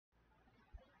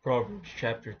Proverbs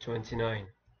chapter 29.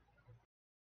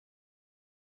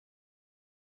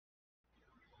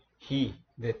 He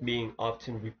that being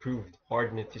often reproved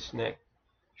hardeneth his neck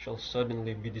shall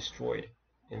suddenly be destroyed,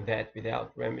 and that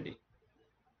without remedy.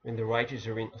 When the righteous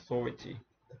are in authority,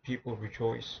 the people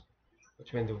rejoice,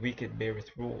 but when the wicked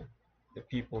beareth rule, the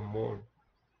people mourn.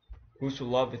 Whoso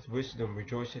loveth wisdom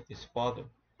rejoiceth his father,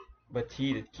 but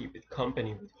he that keepeth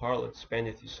company with harlots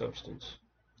spendeth his substance.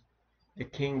 The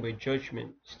king by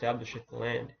judgment establisheth the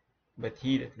land, but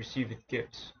he that receiveth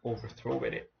gifts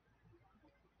overthroweth it.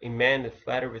 A man that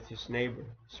flattereth his neighbor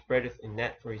spreadeth a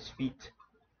net for his feet.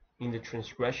 In the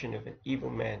transgression of an evil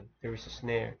man there is a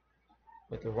snare,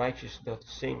 but the righteous doth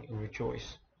sing and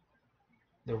rejoice.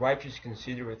 The righteous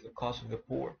considereth the cause of the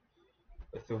poor,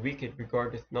 but the wicked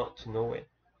regardeth not to know it.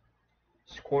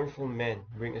 Scornful men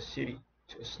bring a city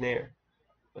to a snare,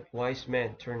 but wise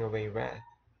men turn away wrath.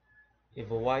 If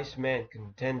a wise man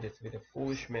contendeth with a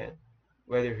foolish man,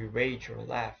 whether he rage or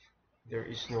laugh, there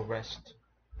is no rest.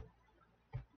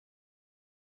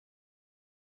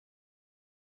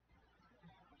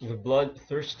 The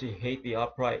bloodthirsty hate the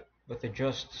upright, but the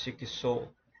just seek his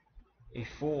soul. A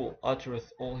fool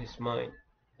uttereth all his mind,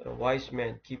 but a wise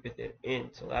man keepeth it in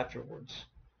till afterwards.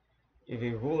 If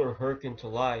a ruler hearken to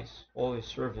lies, all his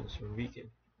servants are wicked.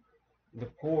 The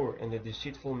poor and the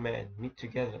deceitful man meet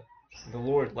together, the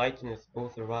Lord lighteneth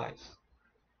both their eyes.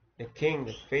 The king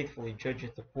that faithfully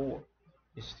judgeth the poor,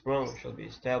 his throne shall be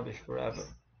established forever.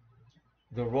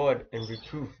 The rod and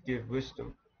reproof give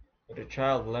wisdom, but a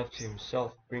child left to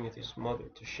himself bringeth his mother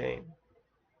to shame.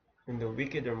 When the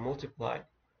wicked are multiplied,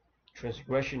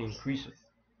 transgression increaseth,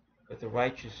 but the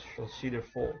righteous shall see their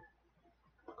fall.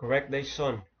 Correct thy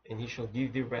son, and he shall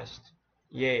give thee rest.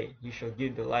 Yea, he shall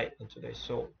give delight unto thy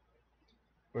soul.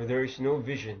 Where there is no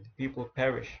vision, the people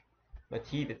perish, but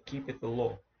he that keepeth the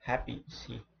law, happy is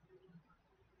he.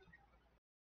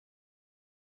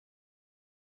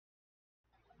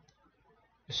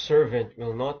 A servant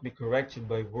will not be corrected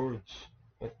by words,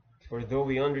 but for though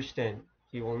he understand,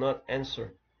 he will not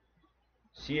answer.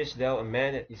 Seest thou a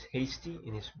man that is hasty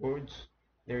in his words?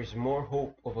 There is more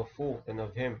hope of a fool than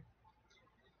of him.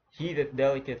 He that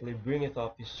delicately bringeth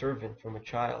up his servant from a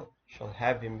child shall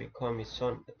have him become his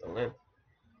son at the length.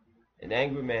 An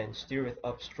angry man stirreth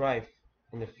up strife,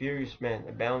 and a furious man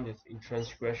aboundeth in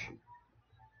transgression.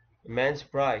 A man's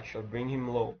pride shall bring him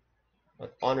low,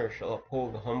 but honor shall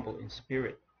uphold the humble in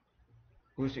spirit.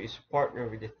 Whoso is partner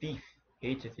with a thief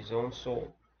hateth his own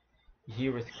soul. He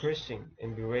heareth cursing,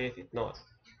 and bewrayeth it not.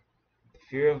 The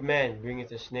fear of man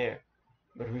bringeth a snare,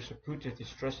 but whoso putteth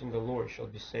his trust in the Lord shall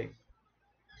be safe.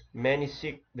 Many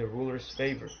seek the ruler's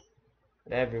favor,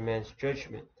 but every man's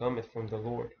judgment cometh from the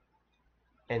Lord.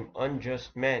 An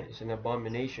unjust man is an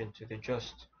abomination to the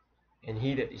just, and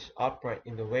he that is upright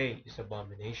in the way is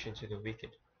abomination to the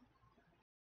wicked.